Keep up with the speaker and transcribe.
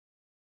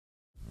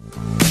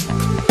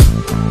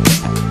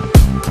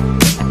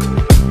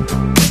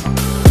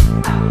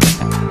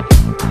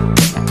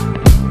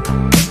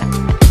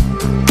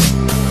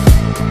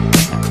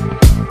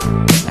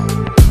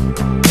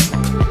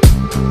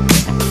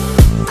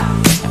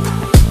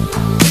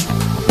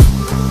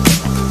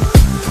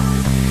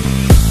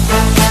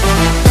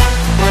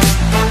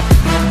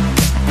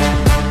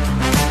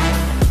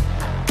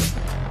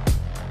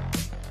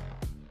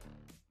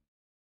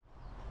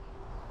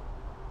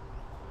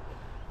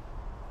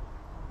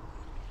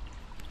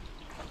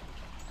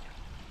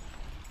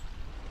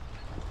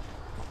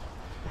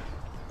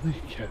Look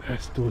at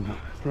this donut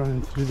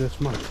running through this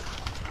mud.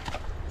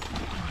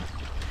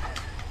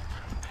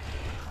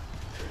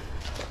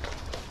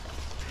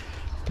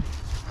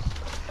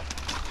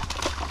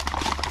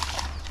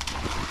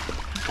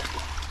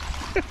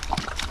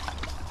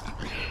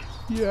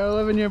 You are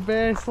living your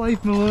best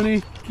life,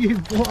 Maloney.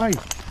 Good boy.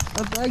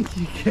 Oh, thank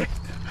you, kid.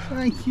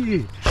 Thank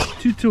you.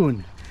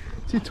 Two-tone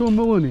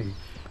Maloney.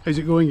 How's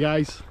it going,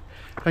 guys?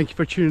 Thank you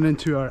for tuning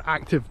into our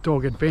active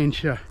dog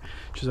adventure,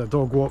 which is a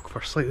dog walk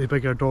for slightly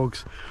bigger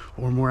dogs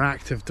or more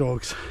active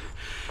dogs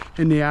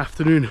in the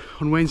afternoon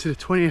on Wednesday the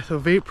 20th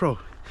of April.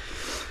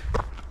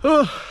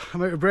 Oh,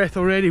 I'm out of breath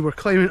already. We're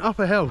climbing up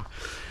a hill.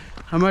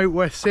 I'm out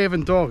with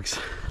 7 dogs.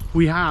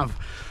 We have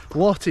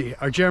Lottie,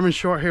 our German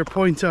Shorthaired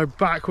Pointer,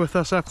 back with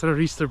us after our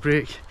Easter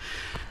break.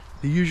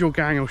 The usual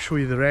gang, I'll show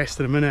you the rest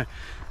in a minute.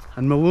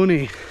 And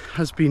Maloney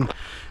has been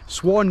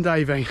swan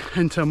diving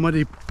into a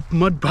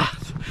mud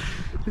bath.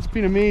 It's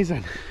been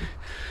amazing.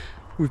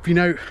 We've been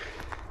out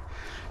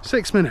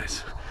 6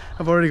 minutes.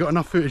 I've already got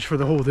enough footage for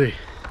the whole day.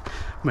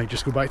 Might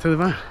just go back to the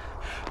van.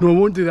 No, I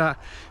won't do that.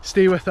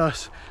 Stay with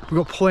us. We've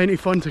got plenty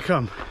of fun to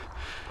come.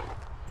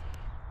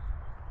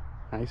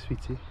 Hi,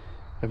 sweetie.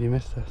 Have you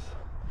missed us?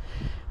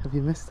 Have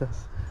you missed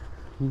us?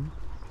 Hmm?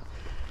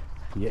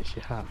 Yes,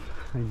 you have.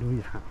 I know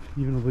you have.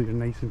 Even though you're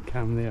nice and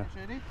calm there.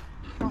 Ready?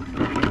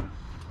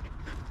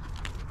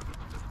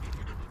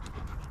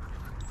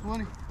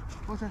 Lonnie,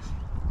 what's this?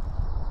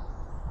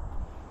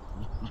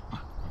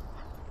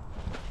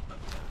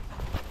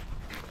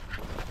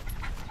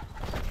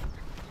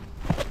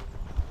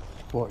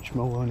 Watch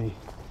Maloney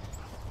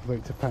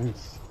about to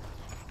pounce.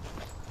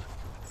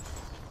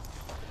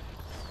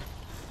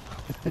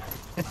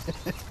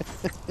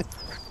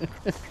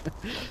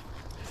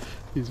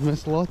 He's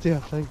missed Lottie, I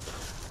think.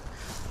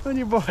 On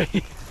your boy.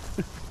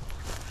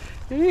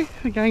 Hey,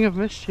 the gang have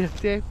missed you,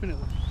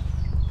 definitely.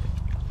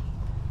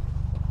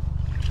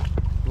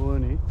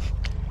 Maloney,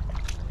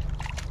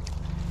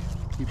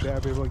 you better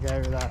be able to get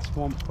out of that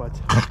swamp, bud.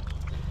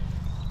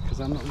 Because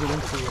I'm not going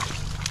for you.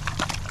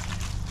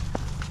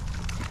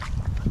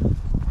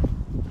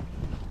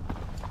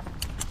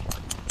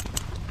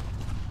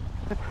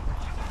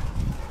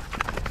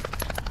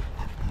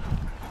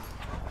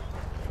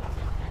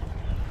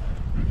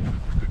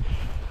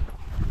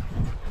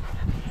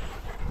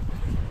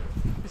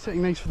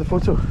 Sitting nice for the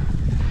photo.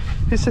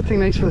 Who's sitting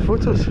nice for the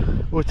photos?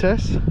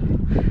 Otis,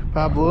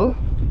 Pablo,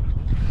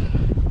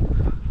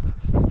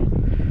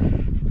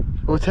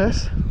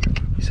 Otis.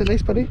 You sit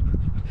nice, buddy.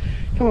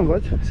 Come on,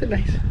 bud. Sit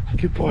nice.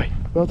 Good boy.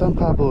 Well done,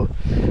 Pablo.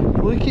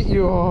 Look at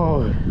you.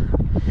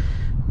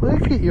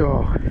 Look at you.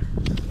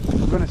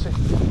 I'm gonna say.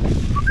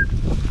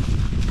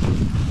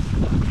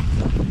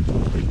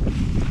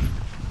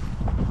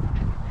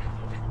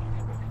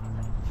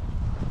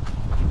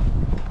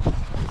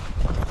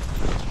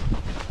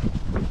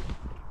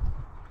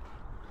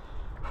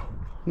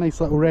 Nice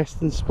little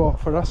resting spot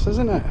for us,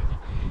 isn't it?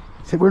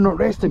 Except we're not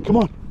resting, come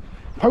on!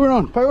 Power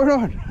on, power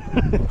on!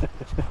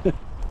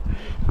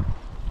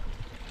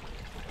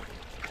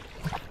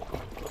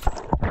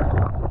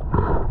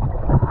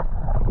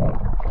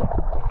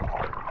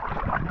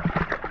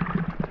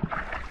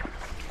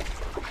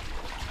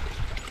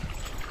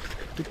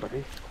 Good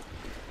buddy.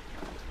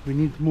 We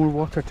need more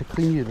water to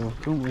clean you though,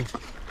 don't we?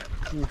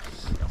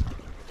 Yes.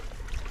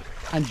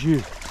 And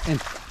you,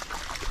 in.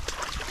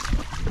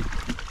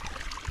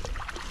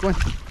 Go on.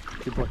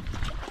 Good boy.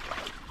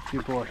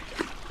 Good boy.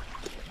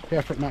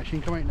 Perfect match. You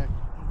can come out now.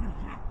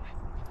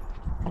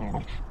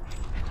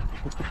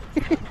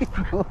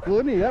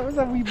 Loney, that was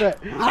a wee bit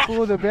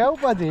below the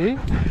belt, buddy.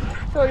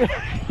 Oh,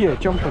 yeah,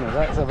 jump on it.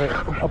 That's a bit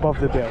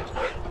above the belt.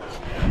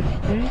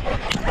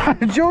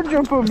 Don't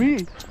jump on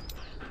me.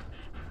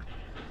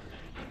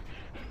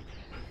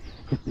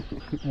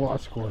 What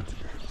a squad.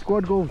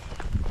 Squad goals.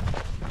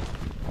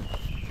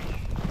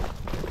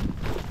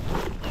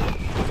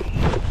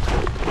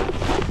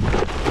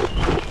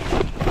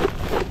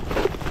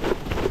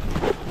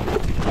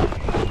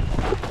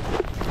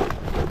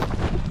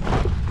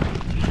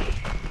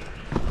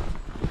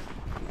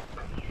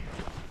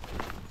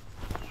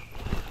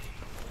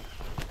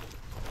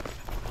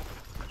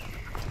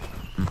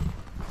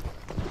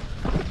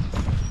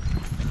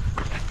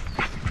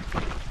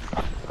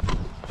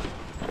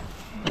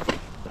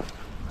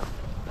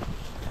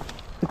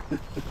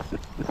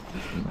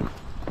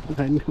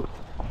 I know.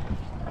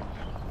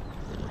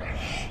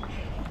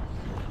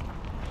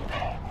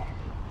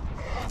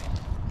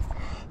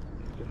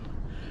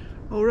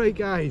 Alright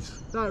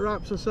guys, that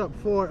wraps us up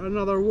for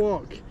another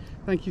walk.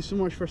 Thank you so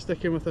much for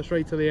sticking with us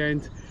right to the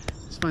end.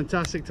 It's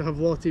fantastic to have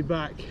Lottie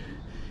back.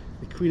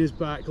 The Queen is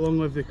back, long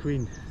live the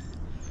Queen.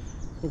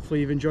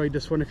 Hopefully you've enjoyed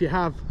this one. If you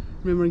have,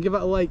 remember and give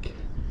it a like,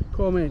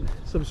 comment,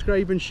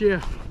 subscribe and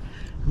share.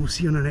 And we'll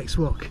see you on our next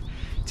walk.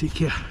 Take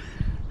care.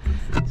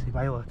 Say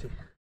bye, Lottie.